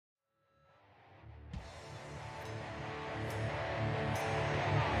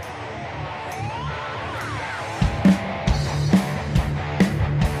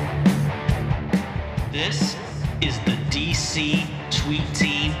Sweet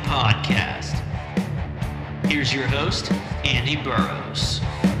Team Podcast. Here's your host, Andy Burrows.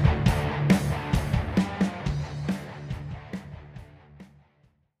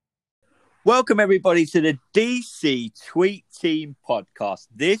 Welcome, everybody, to the DC Tweet Team Podcast.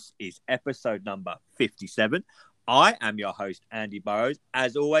 This is episode number 57. I am your host, Andy Burrows.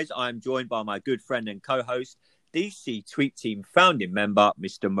 As always, I am joined by my good friend and co-host, DC Tweet Team founding member,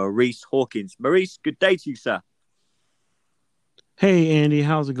 Mr. Maurice Hawkins. Maurice, good day to you, sir. Hey, Andy,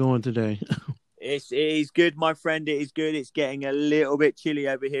 how's it going today? It is good, my friend. It is good. It's getting a little bit chilly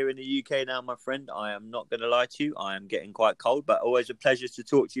over here in the UK now, my friend. I am not going to lie to you. I am getting quite cold, but always a pleasure to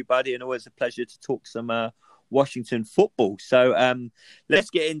talk to you, buddy, and always a pleasure to talk some Washington football. So let's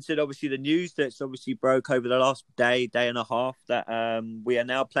get into, obviously, the news that's obviously broke over the last day and a half that we are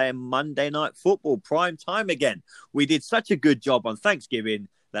now playing Monday Night Football, prime time again. We did such a good job on Thanksgiving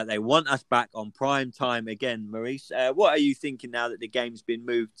that they want us back on prime time again, Maurice. What are you thinking now that the game's been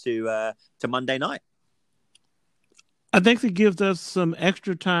moved to Monday night? I think it gives us some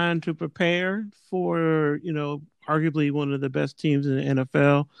extra time to prepare for, arguably one of the best teams in the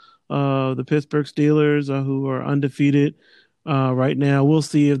NFL, the Pittsburgh Steelers, who are undefeated right now. We'll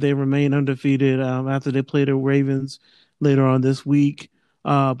see if they remain undefeated after they play the Ravens later on this week.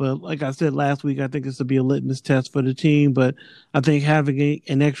 But like I said last week, I think this will be a litmus test for the team. But I think having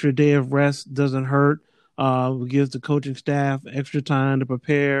an extra day of rest doesn't hurt. It gives the coaching staff extra time to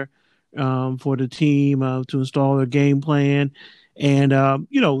prepare for the team to install their game plan. And,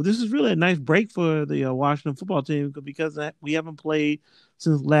 this is really a nice break for the Washington football team because we haven't played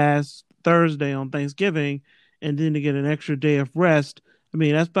since last Thursday on Thanksgiving. And then to get an extra day of rest, I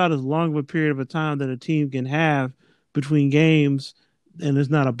mean, that's about as long of a period of a time that a team can have between games. And it's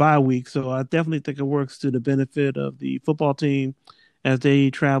not a bye week. So I definitely think it works to the benefit of the football team as they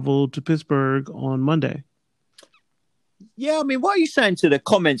travel to Pittsburgh on Monday. Yeah, I mean, what are you saying to the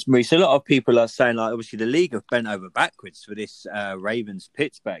comments, Maurice? A lot of people are saying, like, obviously the league have bent over backwards for this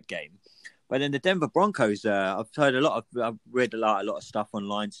Ravens-Pittsburgh game. But then the Denver Broncos, I've read a lot of stuff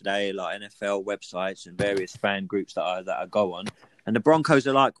online today, like NFL websites and various fan groups that I go on. And the Broncos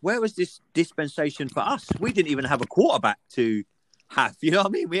are like, where was this dispensation for us? We didn't even have a quarterback to have, you know what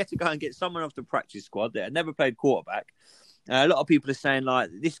I mean? We had to go and get someone off the practice squad that had never played quarterback. A lot of people are saying, like,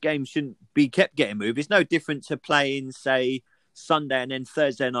 this game shouldn't be kept getting moved. It's no different to playing, say, Sunday and then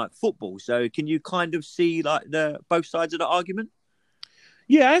Thursday night football. So can you kind of see, like, the both sides of the argument?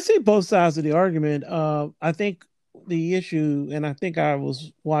 Yeah, I see both sides of the argument. I think the issue, and I think I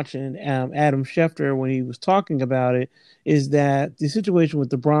was watching Adam Schefter when he was talking about it, is that the situation with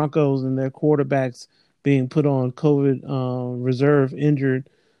the Broncos and their quarterbacks being put on COVID reserve injured,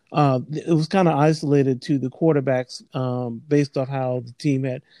 it was kind of isolated to the quarterbacks based off how the team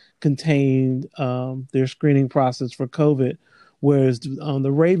had contained their screening process for COVID. Whereas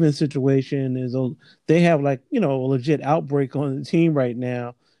the Ravens situation is they have a legit outbreak on the team right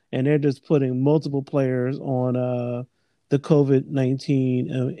now, and they're just putting multiple players on the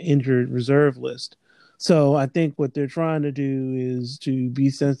COVID-19 injured reserve list. So I think what they're trying to do is to be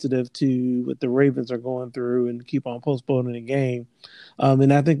sensitive to what the Ravens are going through and keep on postponing the game.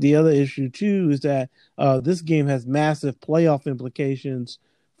 And I think the other issue, too, is that this game has massive playoff implications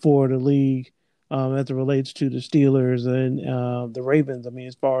for the league as it relates to the Steelers and the Ravens. I mean,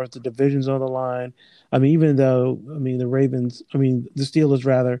 as far as the divisions on the line, I mean, even though, the Steelers,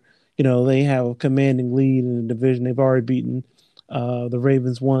 rather, they have a commanding lead in the division. They've already beaten the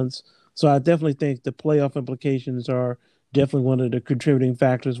Ravens once. So I definitely think the playoff implications are definitely one of the contributing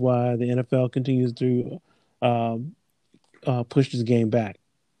factors why the NFL continues to push this game back.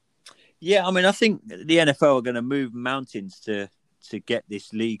 Yeah, I mean, I think the NFL are going to move mountains to get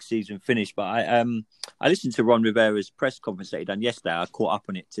this league season finished. But I listened to Ron Rivera's press conference that he done yesterday. I caught up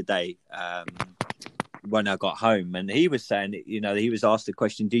on it today when I got home, and he was saying, he was asked the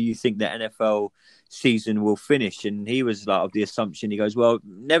question, do you think the NFL season will finish? And he was like of the assumption, he goes, well,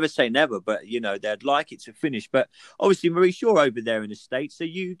 never say never, but they'd like it to finish. But obviously, Maurice, you're over there in the States. Are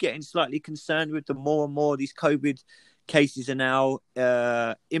you getting slightly concerned with the more and more these COVID cases are now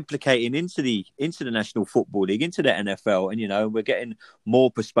implicating into the National Football League, into the NFL, and we're getting more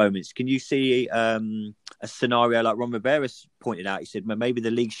postponements? Can you see a scenario like Ron Rivera pointed out? He said, well, maybe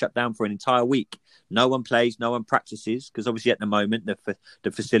the league shut down for an entire week. No one plays, no one practices, because obviously at the moment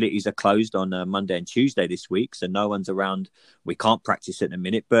the facilities are closed on Monday and Tuesday this week, so no one's around. We can't practice at the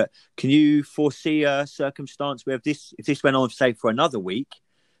minute. But can you foresee a circumstance where if this went on, say, for another week,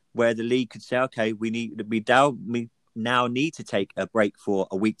 where the league could say, okay, we now need to take a break for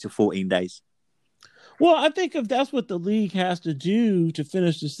a week to 14 days? Well, I think if that's what the league has to do to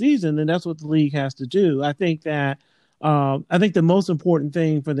finish the season, then that's what the league has to do. I think that I think the most important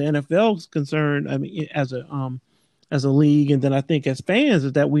thing for the NFL's concerned, I mean, as a league, and then I think as fans,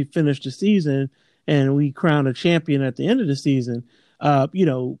 is that we finish the season and we crown a champion at the end of the season.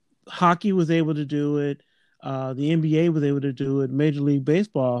 Hockey was able to do it. The NBA was able to do it. Major League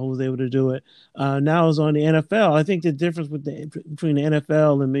Baseball was able to do it. Now it's on the NFL. I think the difference between the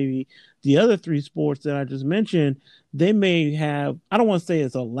NFL and maybe the other three sports that I just mentioned, they may have, I don't want to say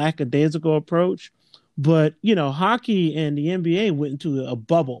it's a lackadaisical approach, but hockey and the NBA went into a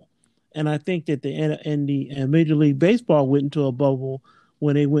bubble, and I think that the Major League Baseball went into a bubble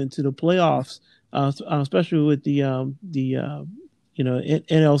when they went to the playoffs, especially with the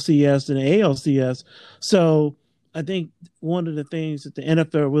NLCS and the ALCS. So I think one of the things that the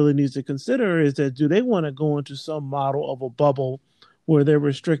NFL really needs to consider is that do they want to go into some model of a bubble where they're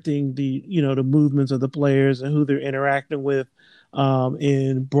restricting the movements of the players and who they're interacting with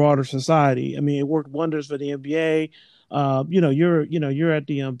in broader society. I mean, it worked wonders for the NBA. You're at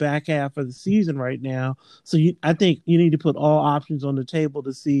the back half of the season right now, so I think you need to put all options on the table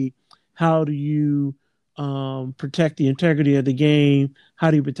to see how do you protect the integrity of the game, how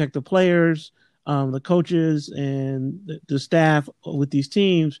do you protect the players, the coaches, and the staff with these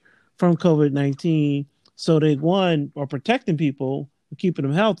teams from COVID-19, so that one are protecting people, keeping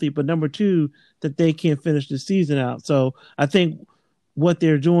them healthy, but number two, that they can finish the season out. So I think what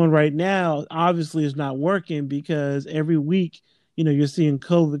they're doing right now obviously is not working because every week, you're seeing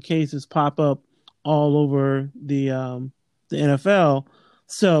COVID cases pop up all over the NFL.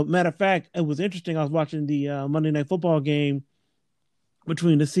 So, matter of fact, it was interesting. I was watching the Monday Night Football game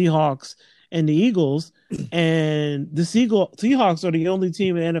between the Seahawks and the Eagles, and the Seahawks are the only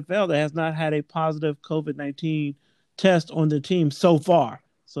team in the NFL that has not had a positive COVID-19 test on the team so far.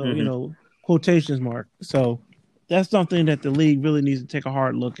 So, quotations mark. So that's something that the league really needs to take a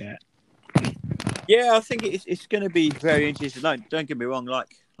hard look at. Yeah, I think it's going to be very interesting. Don't get me wrong, like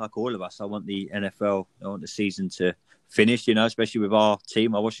all of us, I want the NFL, I want the season to finish, especially with our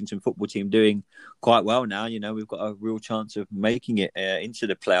team, our Washington football team doing quite well now. We've got a real chance of making it into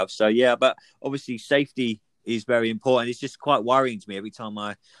the playoffs. So, yeah, but obviously safety is very important. It's just quite worrying to me every time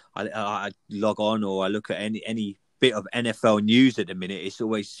I log on or I look at any bit of NFL news at the minute. It's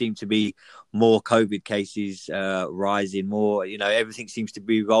always seemed to be more COVID cases rising, more, everything seems to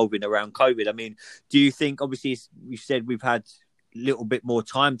be revolving around COVID. I mean, do you think, obviously, you said we've had a little bit more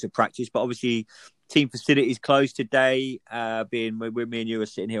time to practice, but obviously team facilities closed today, being where me and you are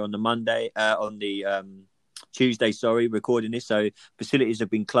sitting here on the Tuesday, recording this. So facilities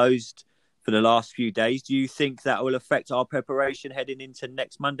have been closed for the last few days. Do you think that will affect our preparation heading into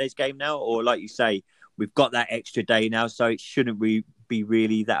next Monday's game now? Or like you say, we've got that extra day now, so it shouldn't be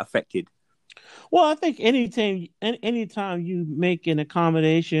really that affected? Well, I think anytime you make an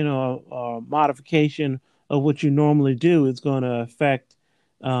accommodation or modification of what you normally do, it's going to affect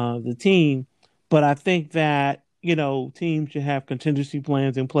the team. But I think that, teams should have contingency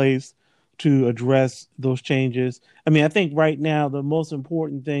plans in place to address those changes. I mean, I think right now the most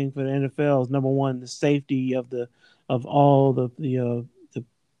important thing for the NFL is, number one, the safety of all the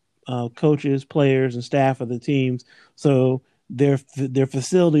coaches, players, and staff of the teams, so their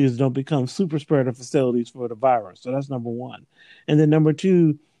facilities don't become super spreader facilities for the virus. So that's number one. And then number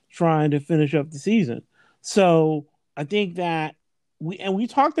two, trying to finish up the season. So I think that we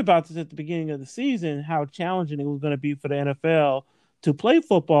talked about this at the beginning of the season, how challenging it was going to be for the NFL to play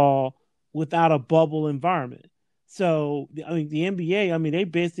football without a bubble environment. So, I mean, the NBA, I mean, they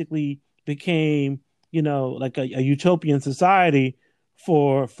basically became, like a utopian society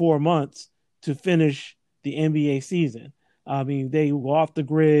for 4 months to finish the NBA season. I mean, they were off the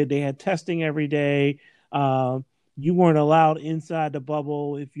grid. They had testing every day. You weren't allowed inside the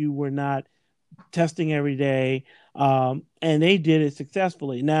bubble if you were not testing every day. And they did it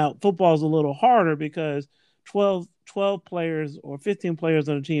successfully. Now, football is a little harder because 12 players or 15 players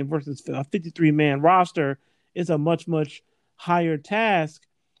on a team versus a 53-man roster is a much, much higher task.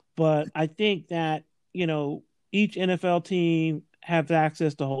 But I think that, each NFL team has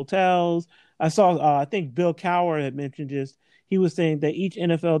access to hotels. I saw, I think Bill Cowher had mentioned this. He was saying that each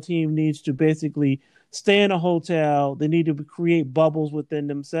NFL team needs to basically stay in a hotel. They need to create bubbles within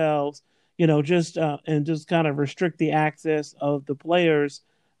themselves, and just kind of restrict the access of the players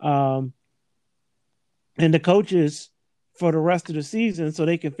and the coaches for the rest of the season so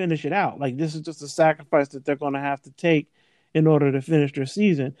they can finish it out. Like, this is just a sacrifice that they're going to have to take in order to finish their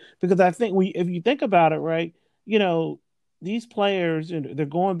season. Because I think if you think about it, right, these players, they're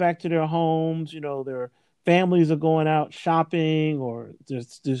going back to their homes, their families are going out shopping, or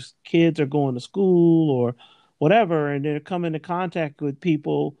kids are going to school or whatever, and they're coming into contact with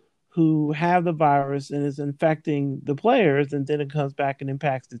people who have the virus and is infecting the players, and then it comes back and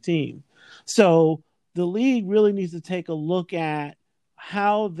impacts the team. So the league really needs to take a look at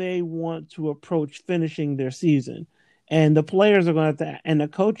how they want to approach finishing their season. And the players are going to, and the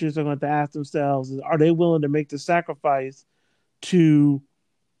coaches are going to ask themselves, are they willing to make the sacrifice to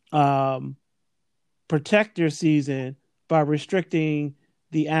protect their season by restricting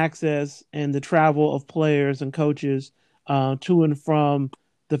the access and the travel of players and coaches to and from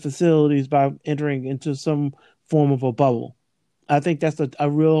the facilities by entering into some form of a bubble? I think that's a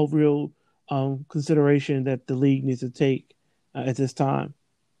real consideration that the league needs to take at this time.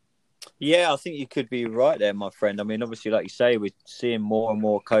 Yeah, I think you could be right there, my friend. I mean, obviously, like you say, we're seeing more and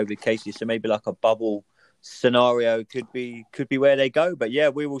more COVID cases, so maybe like a bubble scenario could be where they go. But yeah,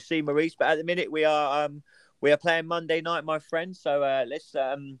 we will see, Maurice. But at the minute, we are playing Monday night, my friend. So let's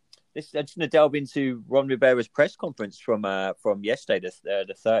I'm just going to delve into Ron Rivera's press conference from yesterday,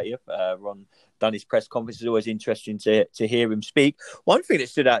 the 30th. Ron done his press conference. It's always interesting to hear him speak. One thing that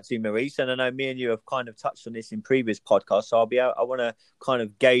stood out to me, Maurice, and I know me and you have kind of touched on this in previous podcasts, so I want to kind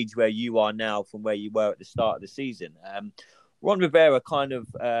of gauge where you are now from where you were at the start of the season. Ron Rivera kind of,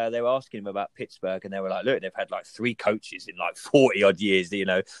 they were asking him about Pittsburgh, and they were like, look, they've had like 3 coaches in like 40 odd years. You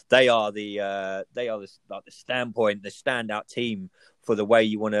know, they are the standpoint, the standout team for the way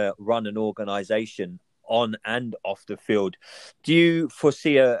you want to run an organization on and off the field. Do you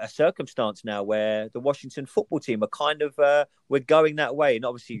foresee a circumstance now where the Washington football team are kind of, we're going that way? And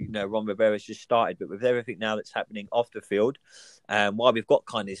obviously, you know, Ron Rivera's just started, but with everything now that's happening off the field, while we've got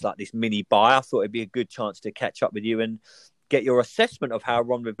kind of this mini bye, I thought it'd be a good chance to catch up with you and get your assessment of how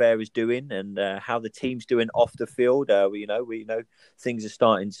Ron Rivera is doing and how the team's doing off the field. We know things are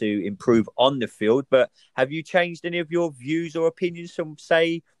starting to improve on the field, but have you changed any of your views or opinions from,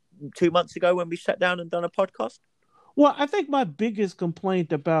 say, 2 months ago when we sat down and done a podcast? Well, I think my biggest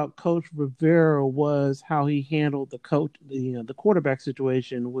complaint about Coach Rivera was how he handled the quarterback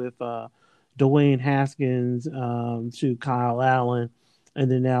situation with Dwayne Haskins to Kyle Allen, and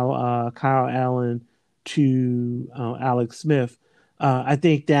then now Kyle Allen to Alex Smith. I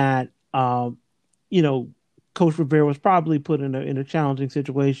think that Coach Rivera was probably put in a challenging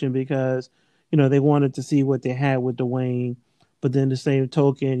situation because they wanted to see what they had with Dwayne, but then the same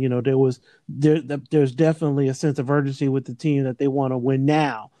token, there's definitely a sense of urgency with the team that they want to win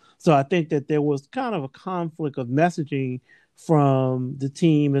now. So I think that there was kind of a conflict of messaging from the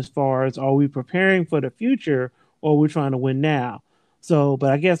team as far as, are we preparing for the future or are we trying to win now? So,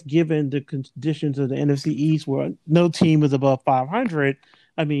 but I guess given the conditions of the NFC East where no team is above 500,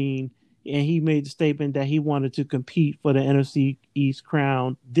 I mean, and he made the statement that he wanted to compete for the NFC East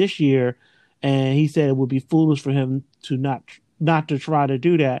crown this year, and he said it would be foolish for him to not to try to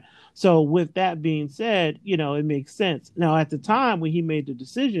do that. So with that being said, it makes sense. Now, at the time when he made the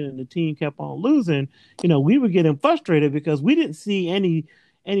decision and the team kept on losing, we were getting frustrated because we didn't see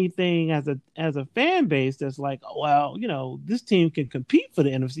anything as a fan base that's like, well, this team can compete for the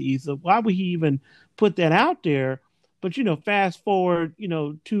NFC East, so why would he even put that out there? But fast forward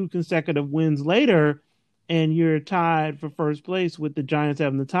 2 consecutive wins later and you're tied for first place with the Giants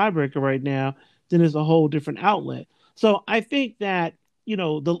having the tiebreaker right now, then there's a whole different outlet. So I think that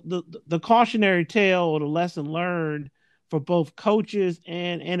the cautionary tale or the lesson learned for both coaches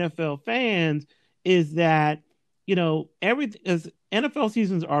and NFL fans is that everything is, NFL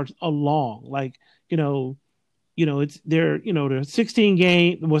seasons are long. Like, it's there's 17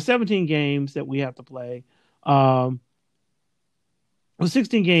 games that we have to play.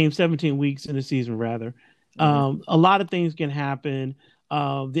 16 games, 17 weeks in the season, rather. A lot of things can happen.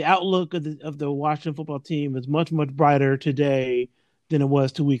 The outlook of the Washington football team is much, much brighter today than it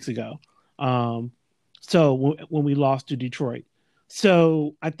was 2 weeks ago. So when we lost to Detroit.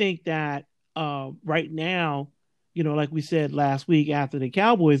 So I think that right now, like we said last week after the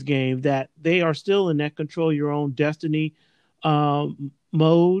Cowboys game, that they are still in that control your own destiny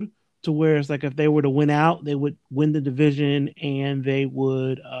mode, to where it's like if they were to win out, they would win the division and they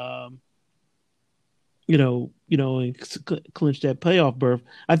would, clinch that playoff berth.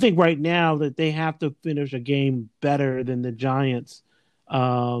 I think right now that they have to finish a game better than the Giants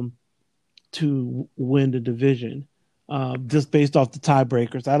to win the division. Just based off the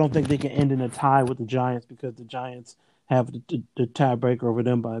tiebreakers. I don't think they can end in a tie with the Giants because the Giants have the tiebreaker over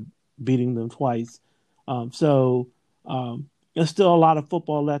them by beating them twice. So there's still a lot of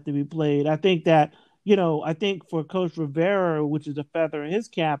football left to be played. I think that, I think for Coach Rivera, which is a feather in his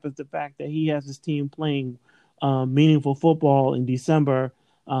cap, is the fact that he has his team playing meaningful football in December.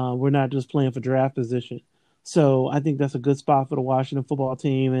 We're not just playing for draft position. So I think that's a good spot for the Washington football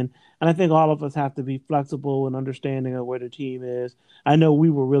team. And I think all of us have to be flexible and understanding of where the team is. I know we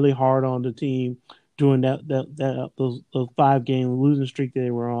were really hard on the team during those 5-game losing streak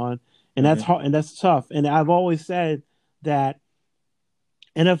they were on. And that's hard and that's tough. And I've always said that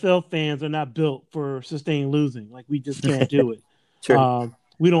NFL fans are not built for sustained losing. Like, we just can't do it.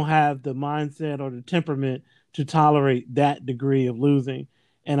 We don't have the mindset or the temperament to tolerate that degree of losing.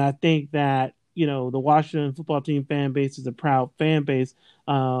 And I think that, the Washington football team fan base is a proud fan base.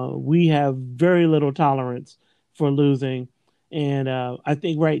 We have very little tolerance for losing. And I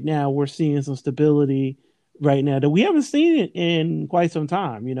think right now we're seeing some stability right now that we haven't seen it in quite some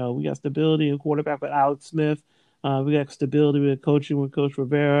time. We got stability in quarterback with Alex Smith. We got stability with coaching with Coach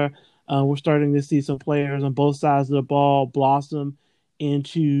Rivera. We're starting to see some players on both sides of the ball blossom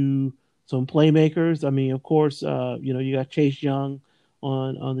into some playmakers. I mean, of course, you got Chase Young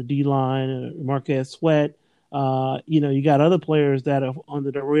on the D line, Marquez Sweat. You got other players that are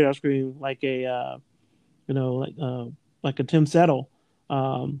under the radar screen, like a Tim Settle,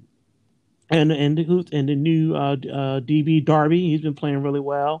 and the new DB Darby. He's been playing really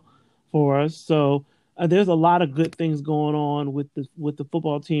well for us. So there's a lot of good things going on with the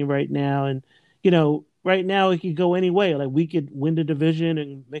football team right now, and right now it could go any way. Like, we could win the division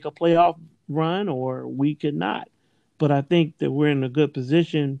and make a playoff run, or we could not. But I think that we're in a good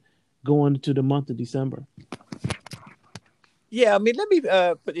position going into the month of December. Yeah, I mean, let me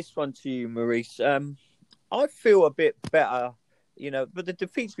put this one to you, Maurice. I feel a bit better, but the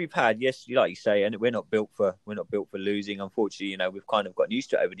defeats we've had, yes, like you say, and we're not built for losing. Unfortunately, we've kind of gotten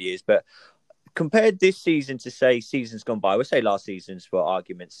used to it over the years. But compared this season to, say, seasons gone by, we'll say last season's for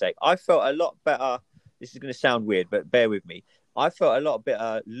argument's sake, I felt a lot better. This is going to sound weird, but bear with me. I felt a lot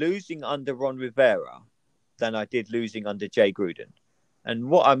better losing under Ron Rivera than I did losing under Jay Gruden. And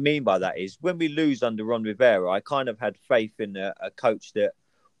what I mean by that is, when we lose under Ron Rivera, I kind of had faith in a coach that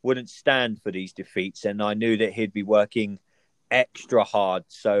wouldn't stand for these defeats. And I knew that he'd be working extra hard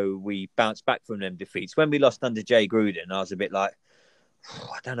so we bounced back from them defeats. When we lost under Jay Gruden, I was a bit like,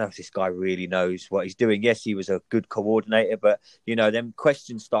 I don't know if this guy really knows what he's doing. Yes, he was a good coordinator, but them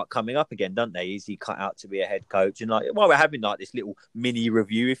questions start coming up again, don't they? Is he cut out to be a head coach? And while we're having this little mini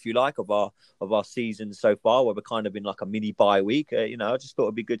review, if you like, of our season so far, where we're kind of in a mini bye week, I just thought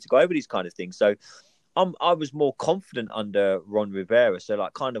it'd be good to go over these kind of things. So I was more confident under Ron Rivera. So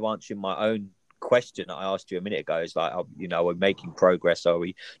kind of answering my own question I asked you a minute ago is we're making progress.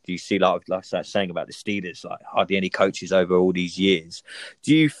 Do you see like I was saying about the Steelers, hardly any coaches over all these years?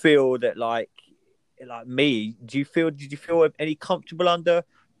 Do you feel that like me? Did you feel any comfortable under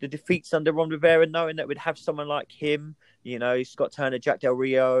the defeats under Ron Rivera, knowing that we'd have someone like him, Scott Turner, Jack Del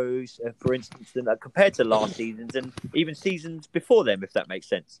Rio, for instance, and compared to last seasons and even seasons before them, if that makes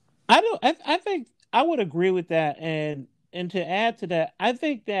sense? I think I would agree with that, and to add to that, I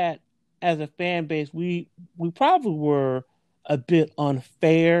think that as a fan base, we probably were a bit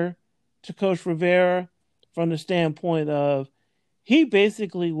unfair to Coach Rivera from the standpoint of he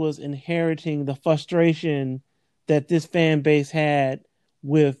basically was inheriting the frustration that this fan base had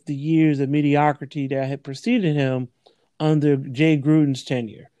with the years of mediocrity that had preceded him under Jay Gruden's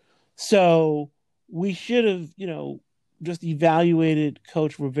tenure. So we should have, just evaluated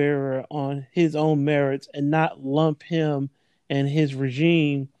Coach Rivera on his own merits and not lump him and his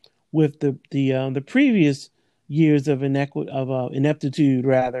regime with the previous years of ineptitude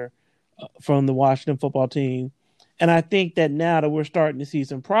from the Washington football team. And I think that now that we're starting to see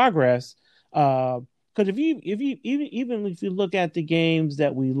some progress, because if you look at the games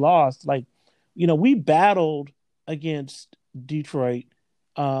that we lost, we battled against Detroit,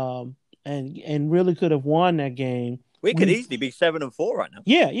 and really could have won that game. We could easily be 7-4 right now.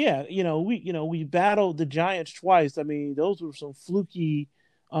 Yeah. We battled the Giants twice. I mean, those were some fluky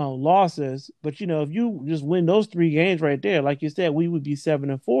losses, but if you just win those 3 games right there, like you said, we would be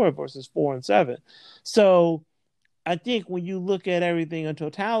 7-4 versus 4-7. So I think when you look at everything in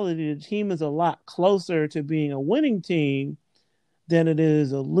totality, the team is a lot closer to being a winning team than it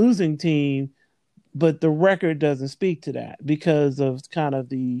is a losing team, but the record doesn't speak to that because of kind of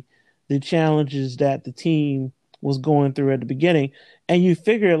the challenges that the team was going through at the beginning. And you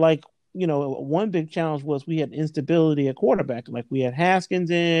figure one big challenge was we had instability at quarterback. Like, we had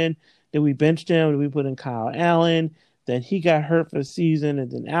Haskins in, then we benched him, then we put in Kyle Allen, then he got hurt for the season,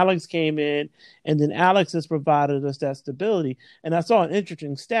 and then Alex came in, and then Alex has provided us that stability. And I saw an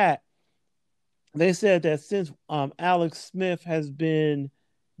interesting stat. They said that since Alex Smith has been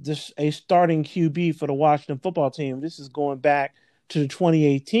a starting QB for the Washington football team, this is going back to the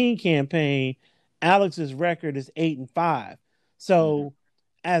 2018 campaign, Alex's record is 8-5. So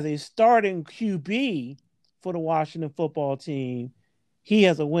as a starting QB for the Washington football team, he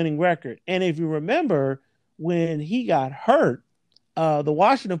has a winning record. And if you remember, when he got hurt, the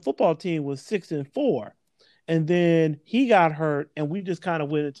Washington football team was 6-4. And then he got hurt, and we just kind of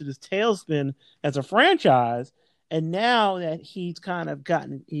went into this tailspin as a franchise. And now that he's gotten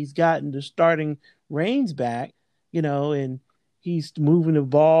the starting reins back, and he's moving the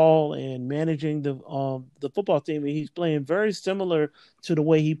ball and managing the football team, and he's playing very similar to the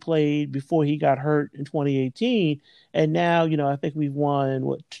way he played before he got hurt in 2018. And now, I think we've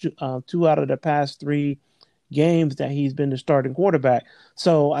won two out of the past 3 games that he's been the starting quarterback.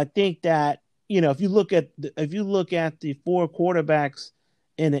 So I think that if you look at the 4 quarterbacks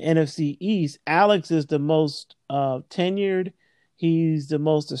in the NFC East, Alex is the most tenured. He's the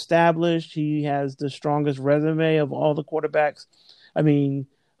most established. He has the strongest resume of all the quarterbacks. I mean,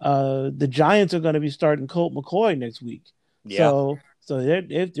 the Giants are going to be starting Colt McCoy next week. Yeah. So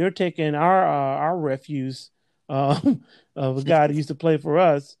they're taking our refuse of a guy that used to play for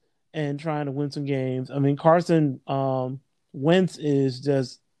us and trying to win some games. I mean, Carson Wentz is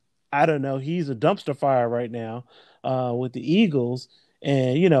just, I don't know, he's a dumpster fire right now with the Eagles.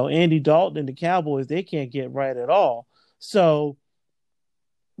 And, Andy Dalton and the Cowboys, they can't get right at all. So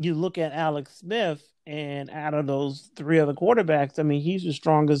you look at Alex Smith, and out of those 3 other quarterbacks, I mean, he's the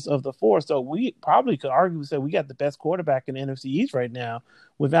strongest of the 4. So we probably could argue say we got the best quarterback in the NFC East right now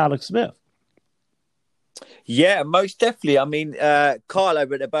with Alex Smith. Yeah, most definitely. I mean, Carl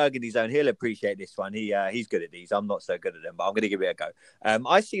over at the Burgundy Zone, he'll appreciate this one. He's good at these. I'm not so good at them, but I'm going to give it a go.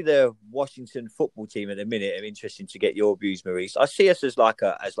 I see the Washington football team at the minute. I'm interested to get your views, Maurice. I see us as like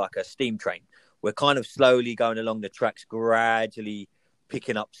a steam train. We're kind of slowly going along the tracks, gradually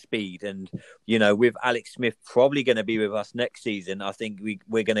picking up speed. And, with Alex Smith probably going to be with us next season, I think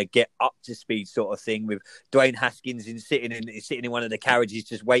we're going to get up to speed sort of thing, with Dwayne Haskins sitting in one of the carriages,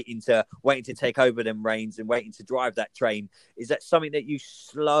 just waiting to take over them reins and waiting to drive that train. Is that something that you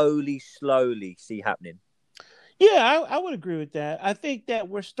slowly see happening? Yeah, I would agree with that. I think that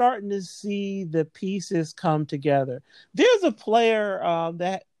we're starting to see the pieces come together. There's a player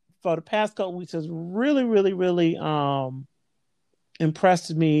that for the past couple weeks has really, really, really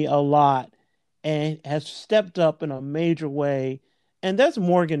impressed me a lot and has stepped up in a major way, and that's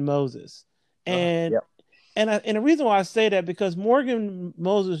Morgan Moses. And and the reason why I say that, because Morgan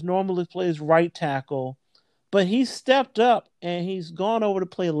Moses normally plays right tackle, but he's stepped up and he's gone over to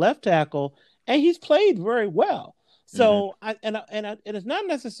play left tackle, and he's played very well. So and it's not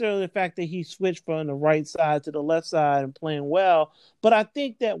necessarily the fact that he switched from the right side to the left side and playing well, but I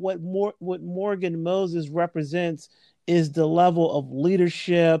think that what Morgan Moses represents is the level of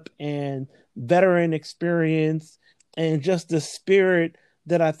leadership and veteran experience and just the spirit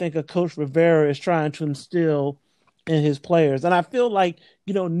that I think a Coach Rivera is trying to instill in his players. And I feel like,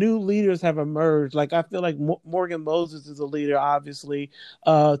 new leaders have emerged. Like, I feel like Morgan Moses is a leader, obviously.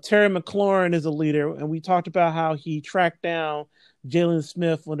 Terry McLaurin is a leader. And we talked about how he tracked down Jalen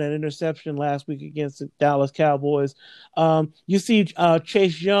Smith with that interception last week against the Dallas Cowboys. You see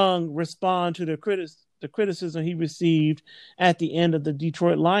Chase Young respond to the criticism he received at the end of the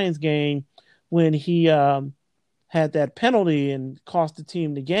Detroit Lions game when he had that penalty and cost the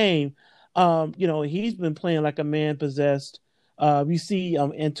team the game. He's been playing like a man possessed. You see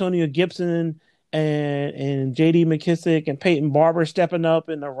Antonio Gibson and J.D. McKissick and Peyton Barber stepping up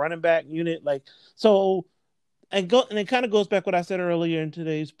in the running back unit. And it kind of goes back what I said earlier in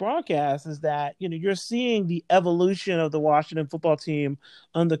today's broadcast, is that, you're seeing the evolution of the Washington football team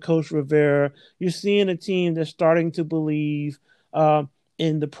under Coach Rivera. You're seeing a team that's starting to believe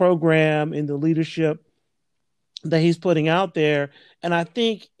in the program, in the leadership that he's putting out there. And I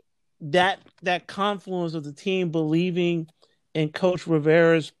think that confluence of the team believing in Coach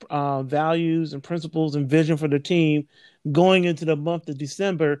Rivera's values and principles and vision for the team going into the month of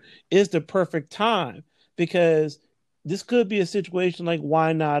December is the perfect time. Because this could be a situation like,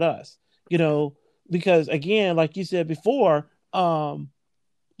 why not us? Because again, like you said before, the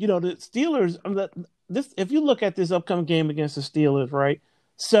Steelers, if you look at this upcoming game against the Steelers, right?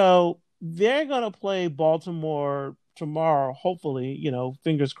 So they're going to play Baltimore tomorrow, hopefully,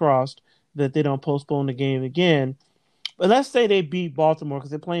 fingers crossed that they don't postpone the game again. But let's say they beat Baltimore,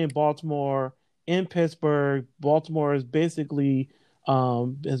 because they're playing Baltimore in Pittsburgh. Baltimore is basically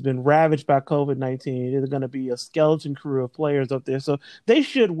has been ravaged by COVID-19. There's going to be a skeleton crew of players up there. So they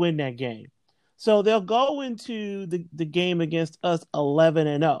should win that game. So they'll go into the game against us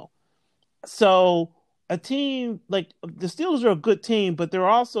 11-0. So a team like the Steelers are a good team, but they're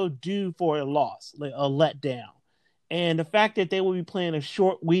also due for a loss, like a letdown. And the fact that they will be playing a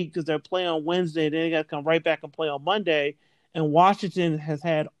short week because they're playing on Wednesday, then they got to come right back and play on Monday. And Washington has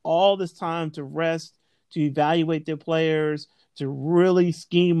had all this time to rest, to evaluate their players, to really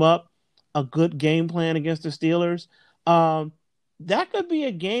scheme up a good game plan against the Steelers. That could be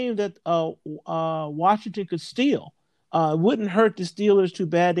a game that Washington could steal. It wouldn't hurt the Steelers too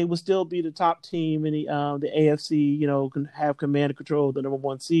bad. They would still be the top team in the AFC. Can have command and control of the number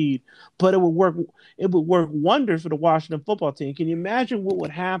one seed. But it would work. It would work wonders for the Washington football team. Can you imagine what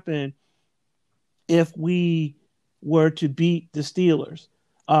would happen if we were to beat the Steelers,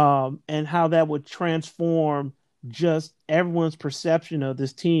 and how that would transform just everyone's perception of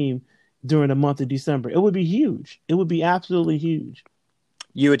this team during the month of December? It would be huge. It would be absolutely huge.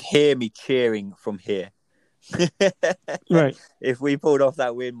 You would hear me cheering from here. Right. If we pulled off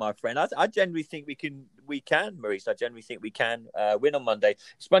that win, my friend, I genuinely think we can, Maurice. I genuinely think we can win on Monday.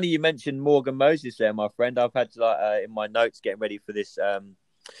 It's funny you mentioned Morgan Moses there, my friend. I've had in my notes getting ready for this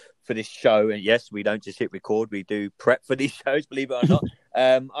show, and yes, we don't just hit record; we do prep for these shows. Believe it or not,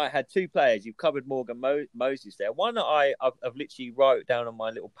 I had two players. You've covered Morgan Moses there. One that I've literally wrote down on my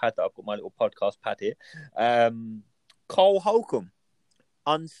little pad that I've got my little podcast pad here. Cole Holcomb.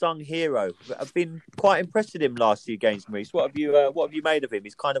 Unsung hero. I've been quite impressed with him last few games, Maurice. What have you made of him?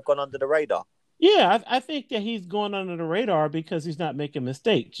 He's kind of gone under the radar. Yeah, I think that he's going under the radar because he's not making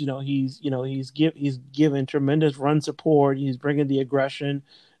mistakes. He's given tremendous run support. He's bringing the aggression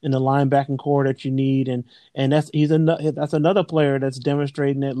in the linebacking core that you need, and that's another player that's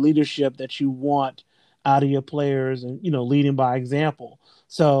demonstrating that leadership that you want out of your players, and leading by example.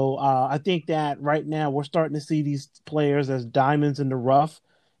 So I think that right now we're starting to see these players as diamonds in the rough,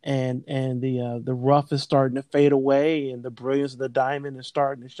 and the rough is starting to fade away, and the brilliance of the diamond is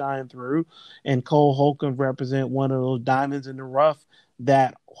starting to shine through. And Cole Holcomb represent one of those diamonds in the rough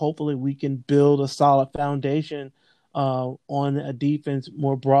that hopefully we can build a solid foundation on a defense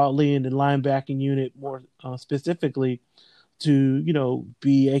more broadly, and the linebacking unit more specifically, to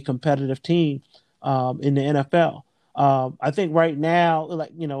be a competitive team in the NFL. I think right now,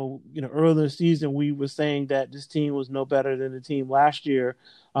 earlier in the season, we were saying that this team was no better than the team last year.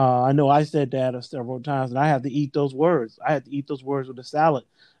 I know I said that several times, and I have to eat those words. I had to eat those words with a salad,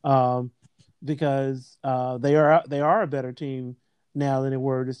 because they are a better team now than they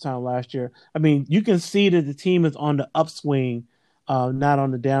were this time last year. I mean, you can see that the team is on the upswing, not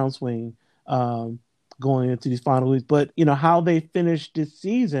on the downswing, going into these final weeks. But how they finish this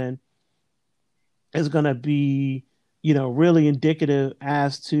season is going to be really indicative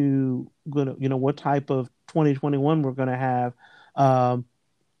as to what type of 2021 we're going to have.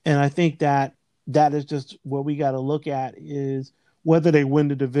 And I think that is just what we got to look at, is whether they win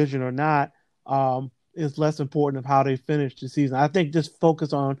the division or not is less important of how they finish the season. I think just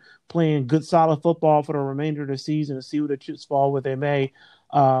focus on playing good, solid football for the remainder of the season and see where the chips fall where they may.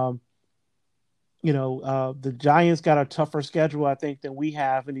 The Giants got a tougher schedule, I think, than we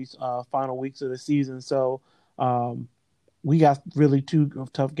have in these final weeks of the season. So we got really two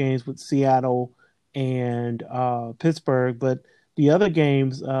tough games with Seattle and Pittsburgh. But the other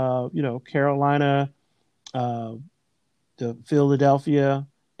games, Carolina, the Philadelphia,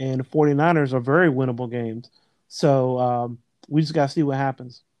 and the 49ers are very winnable games. So we just got to see what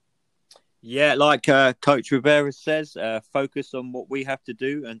happens. Yeah, like Coach Rivera says, focus on what we have to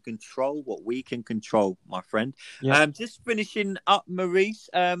do and control what we can control, my friend. Yep. Just finishing up, Maurice,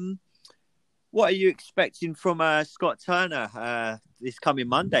 what are you expecting from Scott Turner this coming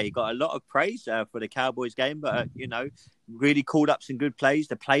Monday? He got a lot of praise for the Cowboys game, but, really called up some good plays.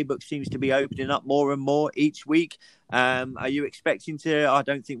 The playbook seems to be opening up more and more each week. Are you expecting to? I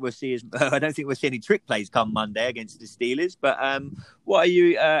don't think we'll see any trick plays come Monday against the Steelers. But what are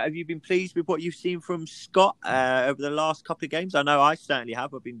you? Have you been pleased with what you've seen from Scott over the last couple of games? I know I certainly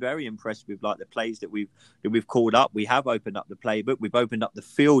have. I've been very impressed with the plays that we've called up. We have opened up the playbook. We've opened up the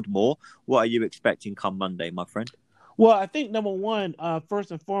field more. What are you expecting come Monday, my friend? Well, I think number one,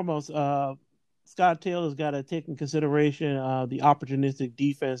 first and foremost, Scott Taylor's got to take in consideration the opportunistic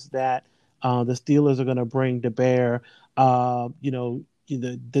defense that the Steelers are going to bring to bear. The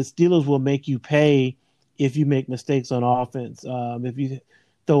Steelers will make you pay if you make mistakes on offense. If you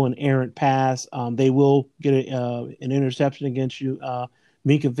throw an errant pass, they will get an interception against you.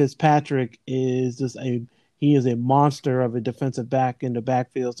 Minkah Fitzpatrick is he is a monster of a defensive back in the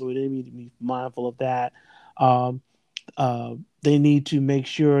backfield, so we need to be mindful of that. They need to make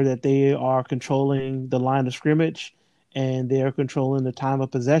sure that they are controlling the line of scrimmage and they are controlling the time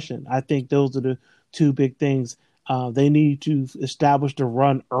of possession. I think those are the two big things. They need to establish the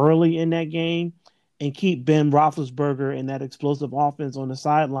run early in that game and keep Ben Roethlisberger and that explosive offense on the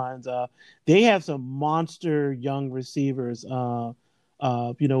sidelines. They have some monster young receivers, led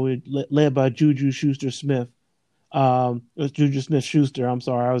by Juju Schuster-Smith. Juju Smith-Schuster, I'm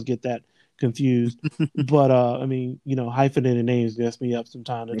sorry, I always get that confused. But I mean, hyphenated names mess me up from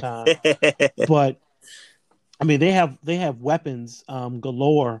time to time. But I mean, they have weapons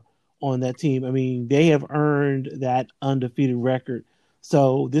galore on that team. I mean, they have earned that undefeated record.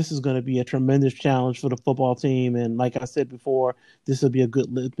 So this is going to be a tremendous challenge for the football team. And like I said before, this will be a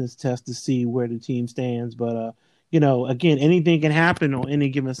good litmus test to see where the team stands. But again, anything can happen on any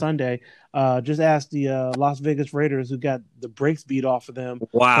given Sunday. Just ask the Las Vegas Raiders, who got the brakes beat off of them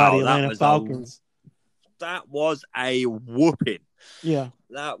by the Atlanta Falcons. That was a whooping. Yeah,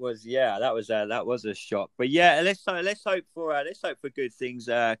 that was a shock. But yeah, let's hope for good things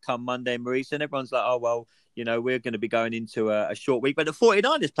come Monday, Maurice. And everyone's like, oh well, we're going to be going into a short week. But the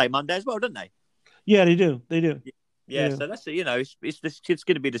 49ers play Monday as well, don't they? Yeah, they do. Yeah, so that's it's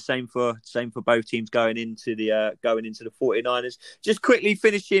going to be the same for both teams going into the 49ers. Just quickly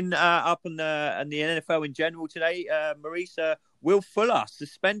finishing up on the NFL in general today, Maurice, Will Fuller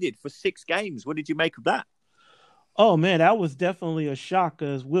suspended for 6 games. What did you make of that? Oh man, that was definitely a shock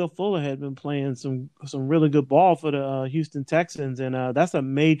because Will Fuller had been playing some really good ball for the Houston Texans, and that's a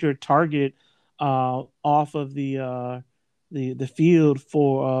major target off of the field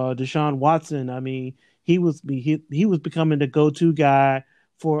for Deshaun Watson. I mean, he was becoming the go-to guy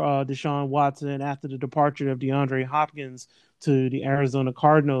for Deshaun Watson after the departure of DeAndre Hopkins to the Arizona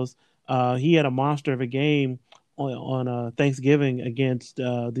Cardinals. He had a monster of a game on Thanksgiving against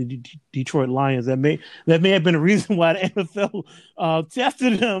the Detroit Lions. That may have been a reason why the NFL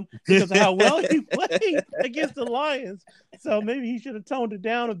tested him because of how well he played against the Lions. So maybe he should have toned it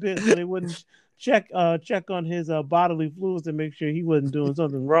down a bit so they wouldn't check on his bodily fluids and make sure he wasn't doing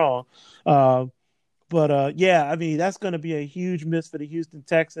something wrong. But I mean, that's going to be a huge miss for the Houston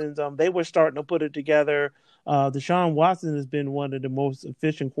Texans. They were starting to put it together. Deshaun Watson has been one of the most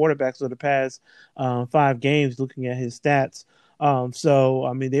efficient quarterbacks of the past 5 games, looking at his stats. So,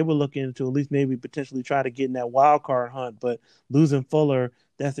 I mean, they were looking to at least maybe potentially try to get in that wild card hunt. But losing Fuller,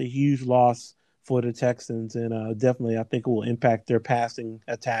 that's a huge loss for the Texans. And definitely, I think it will impact their passing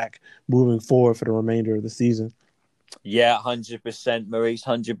attack moving forward for the remainder of the season. Yeah, 100%, Maurice,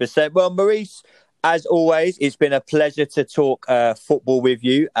 100%. Well, Maurice, as always, it's been a pleasure to talk football with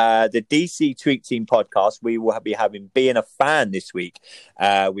you. The DC Tweet Team podcast, we will be having Being a Fan this week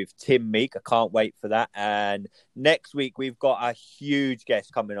with Tim Meek. I can't wait for that. And next week, we've got a huge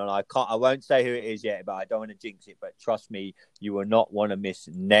guest coming on. I won't say who it is yet, but I don't want to jinx it. But trust me, you will not want to miss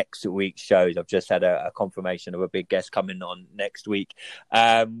next week's shows. I've just had a confirmation of a big guest coming on next week.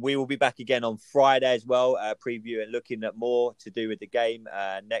 We will be back again on Friday as well, previewing, looking at more to do with the game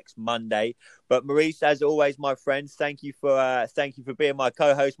next Monday. But Maurice, as always, my friends, thank you for being my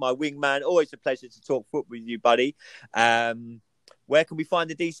co-host, my wingman. Always a pleasure to talk football with you, buddy. Where can we find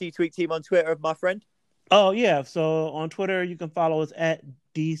the DC Tweet Team on Twitter, my friend? Oh yeah, so on Twitter you can follow us at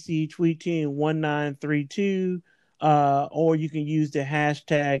DC Tweet Team 1932, or you can use the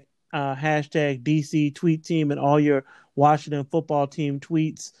hashtag DC Tweet Team in all your Washington football team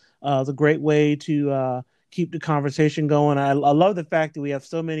tweets. It's a great way to keep the conversation going. I love the fact that we have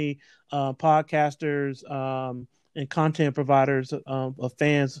so many podcasters and content providers of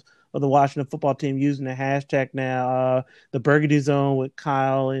fans of the Washington football team using the hashtag now. The Burgundy Zone with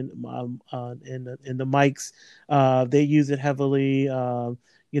Kyle and the Mikes, they use it heavily.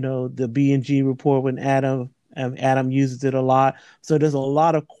 The B&G report when Adam uses it a lot. So there's a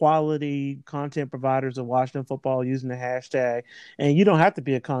lot of quality content providers of Washington football using the hashtag. And you don't have to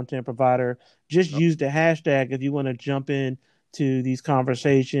be a content provider. Just use the hashtag if you want to jump in to these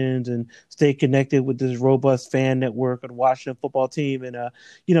conversations and stay connected with this robust fan network of the Washington football team. And,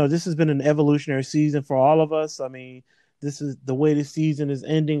 this has been an evolutionary season for all of us. I mean, this is the way the season is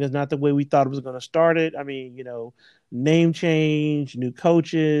ending is not the way we thought it was going to start it. I mean, name change, new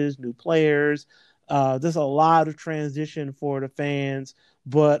coaches, new players. There's a lot of transition for the fans,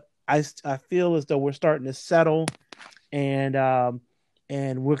 but I feel as though we're starting to settle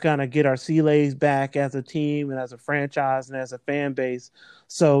and we're going to get our sea legs back as a team and as a franchise and as a fan base.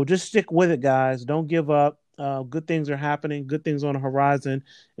 So just stick with it, guys. Don't give up. Good things are happening. Good things on the horizon,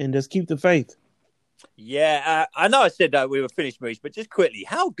 and just keep the faith. Yeah, I know I said that we were finished, Maurice, but just quickly,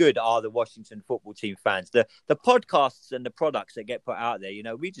 how good are the Washington football team fans? The podcasts and the products that get put out there,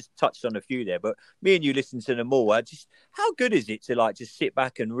 we just touched on a few there, but me and you listen to them all. Just how good is it to just sit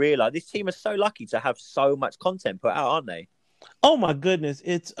back and realize this team is so lucky to have so much content put out, aren't they? Oh my goodness.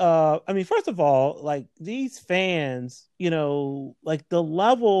 It's first of all, these fans, the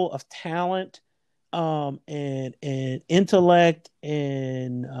level of talent and intellect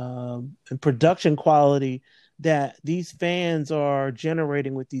and production quality that these fans are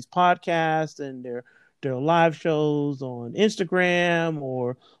generating with these podcasts, and their live shows on Instagram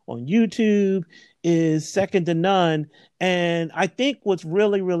or on YouTube is second to none. And I think what's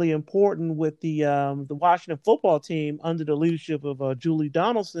really, really important with the Washington football team under the leadership of Julie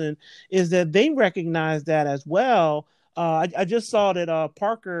Donaldson is that they recognize that as well. I just saw that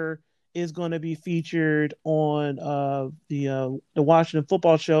Parker is going to be featured on the Washington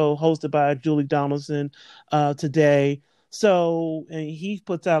Football Show hosted by Julie Donaldson today. So, and he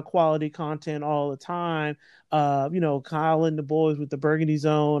puts out quality content all the time. Kyle and the boys with the Burgundy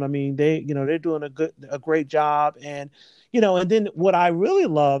Zone. I mean, they're doing a great job. And, and then what I really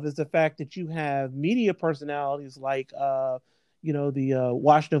love is the fact that you have media personalities like, the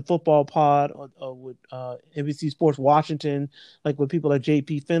Washington Football Pod with NBC Sports Washington, like with people like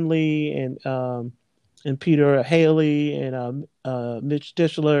JP Finley and Peter Haley and Mitch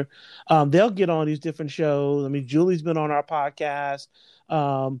Tischler. They'll get on these different shows. I mean, Julie's been on our podcast.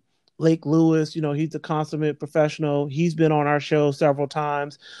 Lake Lewis, he's a consummate professional. He's been on our show several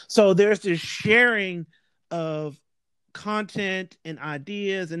times. So there's this sharing of content and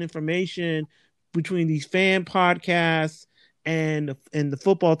ideas and information between these fan podcasts and the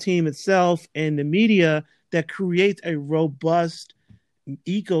football team itself and the media that creates a robust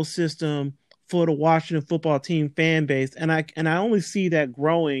ecosystem for the Washington football team fan base. And I only see that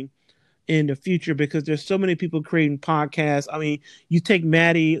growing in the future because there's so many people creating podcasts. I mean, you take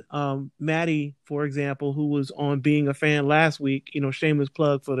Maddie, for example, who was on Being a Fan last week, shameless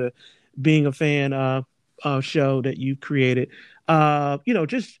plug for the Being a Fan show that you created.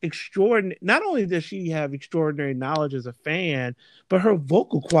 Just extraordinary. Not only does she have extraordinary knowledge as a fan, but her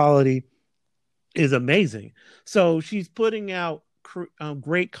vocal quality is amazing. So she's putting out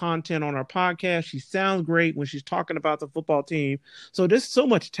great content on our podcast. She sounds great when she's talking about the football team. So there's so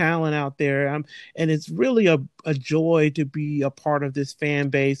much talent out there. And it's really a joy to be a part of this fan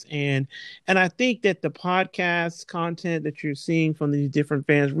base. And I think that the podcast content that you're seeing from these different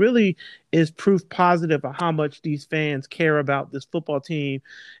fans really is proof positive of how much these fans care about this football team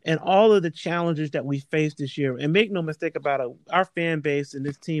and all of the challenges that we faced this year. And make no mistake about it, our fan base and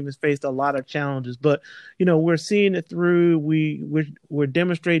this team has faced a lot of challenges, but we're seeing it through. We're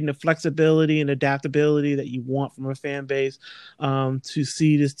demonstrating the flexibility and adaptability that you want from a fan base to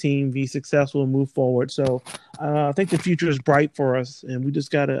see this team be successful and move forward. So I think the future is bright for us, and we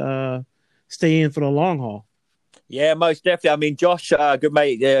just got to stay in for the long haul. Yeah, most definitely. I mean, Josh, good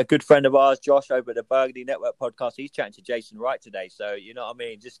mate, a good friend of ours, Josh over at the Burgundy Network podcast. He's chatting to Jason Wright today. So, you know what I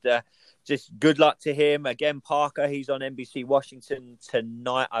mean? Just good luck to him. Again, Parker, he's on NBC Washington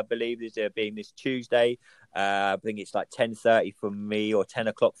tonight, I believe, is being this Tuesday. I think it's like 10:30 for me or 10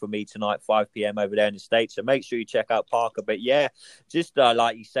 o'clock for me tonight, 5 p.m. over there in the States. So make sure you check out Parker. But yeah, just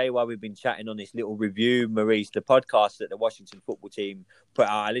like you say, while we've been chatting on this little review, Maurice, the podcast that the Washington football team put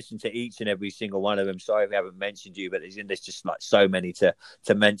out, I listened to each and every single one of them. Sorry if we haven't mentioned you, but there's just like so many to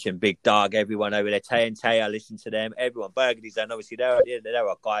mention. Big Doug, everyone over there, Tay and Tay, I listen to them. Everyone, Burgundy's, and obviously they're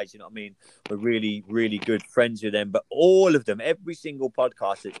our guys, you know what I mean? We're really, really good friends with them. But all of them, every single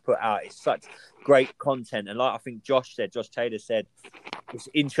podcast that's put out is such great content. And like I think Josh Taylor said, it's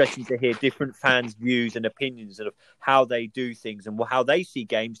interesting to hear different fans' views and opinions of how they do things and how they see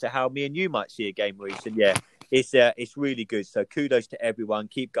games to how me and you might see a game, Maurice. And yeah, it's really good. So kudos to everyone.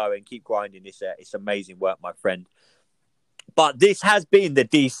 Keep going, keep grinding. It's amazing work, my friend. But this has been the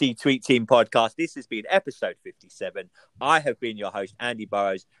DC Tweet Team podcast. This has been episode 57. I have been your host, Andy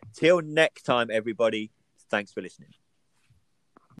Burrows. Till next time, everybody. Thanks for listening.